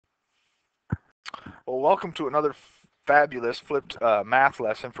Well, welcome to another fabulous flipped math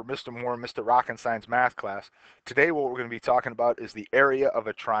lesson for Mr. Moore and Mr. Rockenstein's math class. Today, what we're going to be talking about is the area of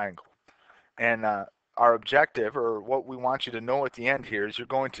a triangle. And our objective, or what we want you to know at the end here, is you're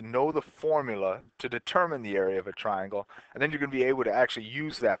going to know the formula to determine the area of a triangle, and then you're going to be able to actually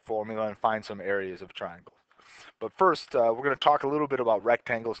use that formula and find some areas of triangles. But first, we're going to talk a little bit about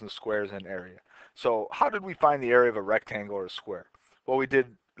rectangles and squares and area. So how did we find the area of a rectangle or a square? Well, we did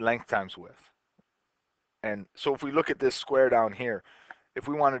length times width. And so if we look at this square down here, if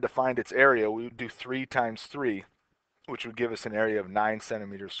we wanted to find its area, we would do 3 times 3, which would give us an area of 9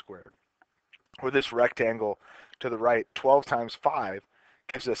 centimeters squared. Or this rectangle to the right, 12 times 5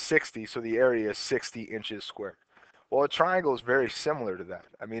 gives us 60, so the area is 60 inches squared. Well, a triangle is very similar to that.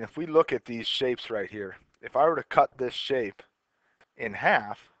 I mean, if we look at these shapes right here, if I were to cut this shape in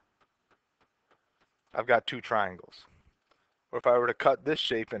half, I've got 2 triangles. Or if I were to cut this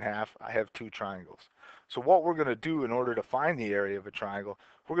shape in half, I have 2 triangles. So what we're going to do in order to find the area of a triangle,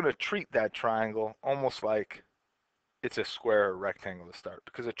 we're going to treat that triangle almost like it's a square or rectangle to start,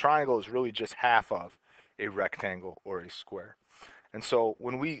 because a triangle is really just half of a rectangle or a square. And so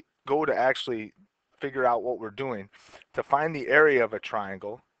when we go to actually figure out what we're doing, to find the area of a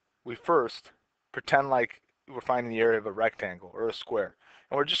triangle, we first pretend like we're finding the area of a rectangle or a square.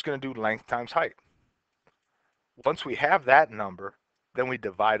 And we're just going to do length times height. Once we have that number, then we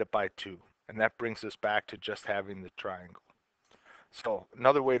divide it by 2. And that brings us back to just having the triangle. So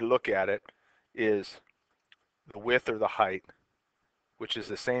another way to look at it is the width or the height, which is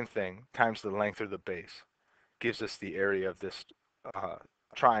the same thing, times the length or the base, gives us the area of this uh,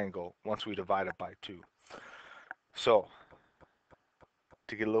 triangle once we divide it by 2. So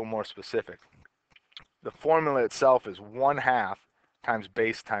to get a little more specific, the formula itself is 1/2 times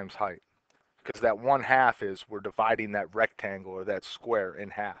base times height, because that 1/2 is we're dividing that rectangle or that square in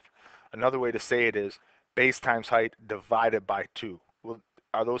half. Another way to say it is base times height divided by 2. Well,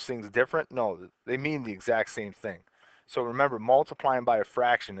 are those things different? No, they mean the exact same thing. So remember, multiplying by a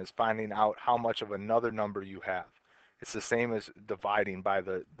fraction is finding out how much of another number you have. It's the same as dividing by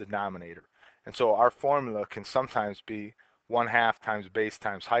the denominator. And so our formula can sometimes be 1/2 times base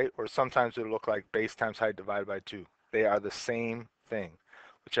times height, or sometimes it'll look like base times height divided by 2. They are the same thing.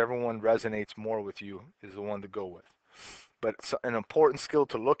 Whichever one resonates more with you is the one to go with. But an important skill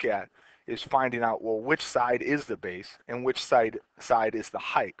to look at is finding out, well, which side is the base and which side is the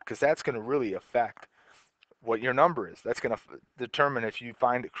height, because that's going to really affect what your number is. That's going to determine if you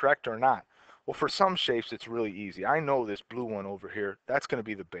find it correct or not. Well, for some shapes, it's really easy. I know this blue one over here, that's going to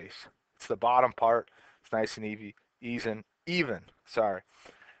be the base. It's the bottom part. It's nice and even, sorry.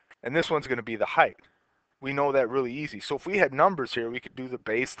 And this one's going to be the height. We know that really easy. So if we had numbers here, we could do the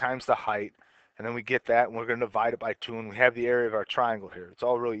base times the height, and then we get that, and we're going to divide it by 2, and we have the area of our triangle here. It's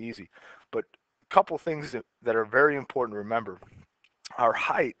all really easy. But a couple things that are very important to remember. Our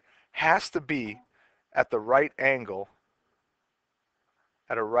height has to be at the right angle,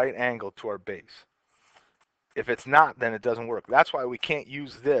 at a right angle to our base. If it's not, then it doesn't work. That's why we can't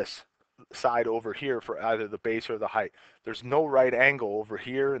use this side over here for either the base or the height. There's no right angle over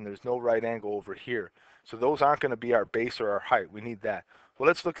here, and there's no right angle over here. So those aren't going to be our base or our height. We need that. Well,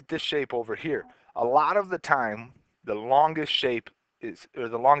 let's look at this shape over here. A lot of the time, the longest shape is, or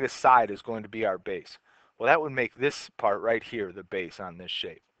the longest side is going to be our base. Well, that would make this part right here the base on this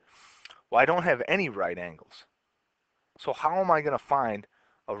shape. Well, I don't have any right angles. So how am I going to find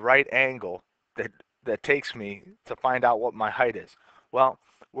a right angle that takes me to find out what my height is? Well,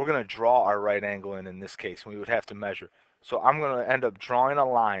 we're going to draw our right angle in this case, and we would have to measure. So I'm going to end up drawing a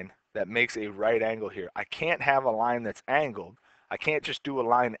line that makes a right angle here. I can't have a line that's angled. I can't just do a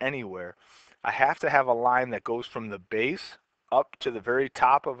line anywhere. I have to have a line that goes from the base up to the very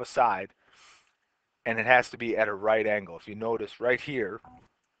top of a side, and it has to be at a right angle. If you notice right here,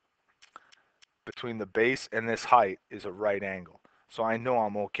 between the base and this height is a right angle. So I know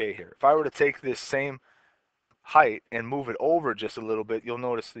I'm okay here. If I were to take this same height and move it over just a little bit, you'll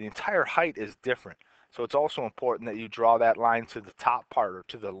notice the entire height is different. So it's also important that you draw that line to the top part, or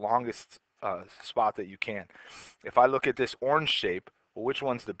to the longest spot that you can. If I look at this orange shape, well, which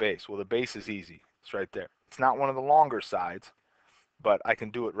one's the base? Well, the base is easy. It's right there. It's not one of the longer sides, but I can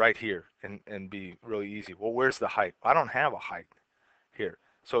do it right here and be really easy. Well, where's the height? I don't have a height here.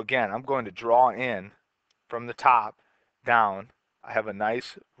 So again, I'm going to draw in from the top down. I have a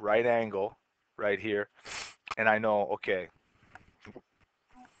nice right angle right here, and I know, okay,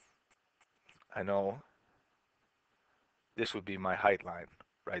 I know this would be my height line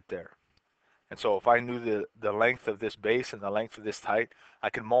right there. And so if I knew the length of this base and the length of this height, I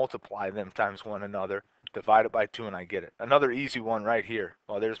can multiply them times one another, divide it by 2, and I get it. Another easy one right here.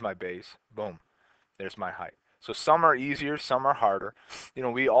 Well, there's my base. Boom. There's my height. So some are easier, some are harder. You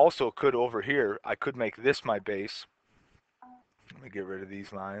know, we also could over here, I could make this my base. Let me get rid of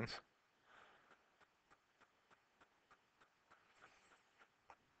these lines.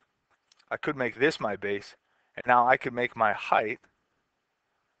 I could make this my base, and now I could make my height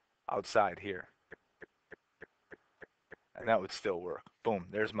outside here. And that would still work. Boom,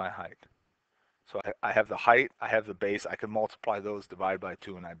 there's my height. So I have the height, I have the base, I can multiply those, divide by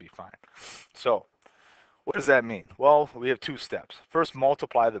 2, and I'd be fine. So what does that mean? Well, we have two steps. First,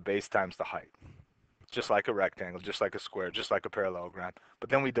 multiply the base times the height. Just like a rectangle, just like a square, just like a parallelogram. But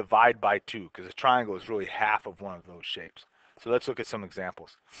then we divide by 2, because a triangle is really half of one of those shapes. So let's look at some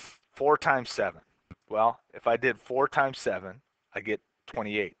examples. 4 times 7. Well, if I did 4 times 7, I get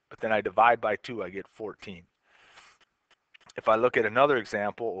 28. But then I divide by 2, I get 14. If I look at another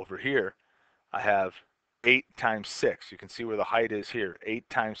example over here, I have 8 times 6. You can see where the height is here. 8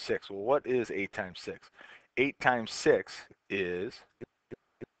 times 6. Well, what is 8 times 6? 8 times 6 is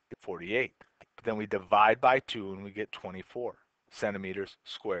 48. But then we divide by 2 and we get 24 centimeters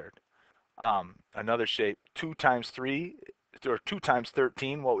squared. Another shape, 2 times 3, or 2 times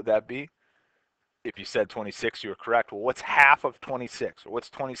 13, what would that be? If you said 26, you were correct. Well, what's half of 26? Or what's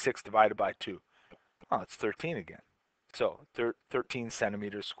 26 divided by 2? Oh, it's 13 again. So 13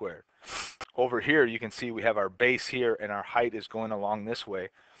 centimeters squared. Over here, you can see we have our base here, and our height is going along this way.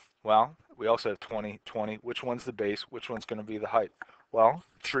 Well, we also have 20, 20. Which one's the base? Which one's going to be the height? Well,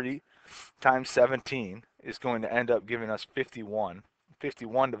 3 times 17 is going to end up giving us 51.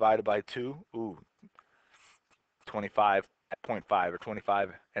 51 divided by 2, ooh, 25.5 or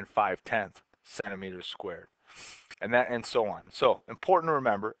 25 and 5/10 centimeters squared. And so on. So important to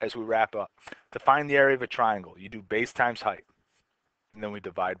remember as we wrap up, to find the area of a triangle, you do base times height, and then we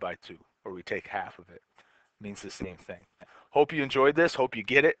divide by 2, or we take half of it. It means the same thing. Hope you enjoyed this, hope you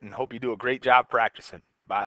get it, and hope you do a great job practicing.